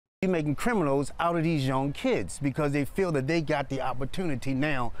You're making criminals out of these young kids because they feel that they got the opportunity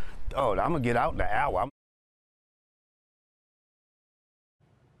now. Oh, I'm gonna get out in an hour.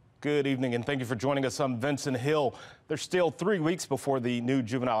 Good evening and thank you for joining us. I'm Vincent Hill. There's still 3 weeks before the new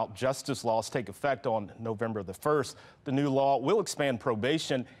juvenile justice laws take effect on November the 1st. The new law will expand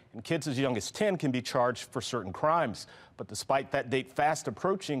probation and kids as young as 10 can be charged for certain crimes. But despite that date fast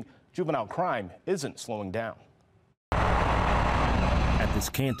approaching, juvenile crime isn't slowing down. At this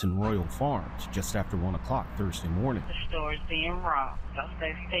Canton Royal Farms, just after 1 o'clock Thursday morning, the store is being robbed.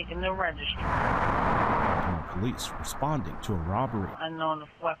 Suspects taking the register. Baltimore police responding to a robbery. Unknown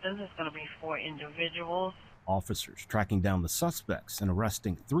weapons is going to be 4 individuals. Officers tracking down the suspects and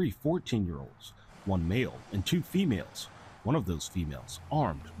arresting 3 14-year-olds, 1 male and 2 females. One of those females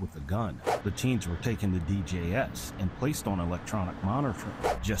armed with a gun. The teens were taken to DJS and placed on electronic monitoring.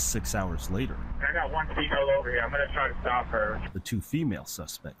 Just 6 hours later, I got 1 female over here. I'm going to try to stop her. The 2 female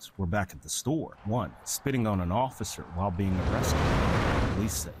suspects were back at the store. One spitting on an officer while being arrested.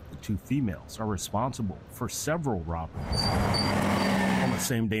 Police say the 2 females are responsible for several robberies. On the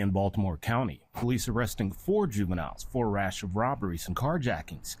same day in Baltimore County, police arresting 4 juveniles for a rash of robberies and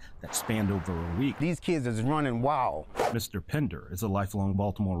carjackings that spanned over a week. These kids is running wild. Mr. Pender is a lifelong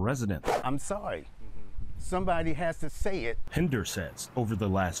Baltimore resident. I'm sorry. Somebody has to say it. Pender says over the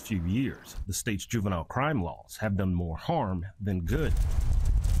last few years, the state's juvenile crime laws have done more harm than good.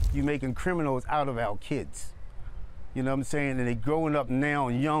 You're making criminals out of our kids. You know what I'm saying? And they're growing up now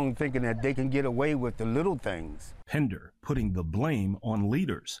young thinking that they can get away with the little things. Pender putting the blame on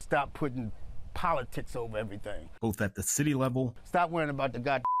leaders. Stop putting politics over everything. Both at the city level. Stop worrying about the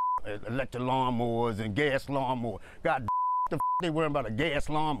goddamn electric lawnmowers and gas lawnmowers. God, the they worrying about a gas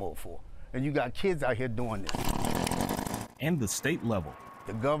lawnmower for? And you got kids out here doing this. And the state level.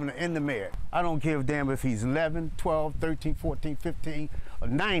 The governor and the mayor. I don't give a damn if he's 11, 12, 13, 14, 15, or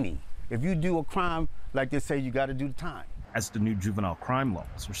 90. If you do a crime like they say, you got to do the time. As the new juvenile crime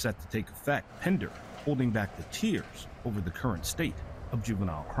laws are set to take effect, Pender holding back the tears over the current state of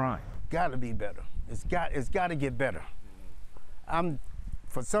juvenile crime. Got to be better. It's got to get better.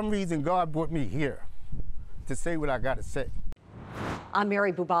 For some reason, God brought me here to say what I got to say. I'm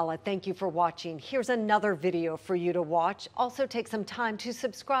Mary Bubala. Thank you for watching. Here's another video for you to watch. Also take some time to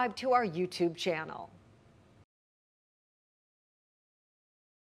subscribe to our YouTube channel.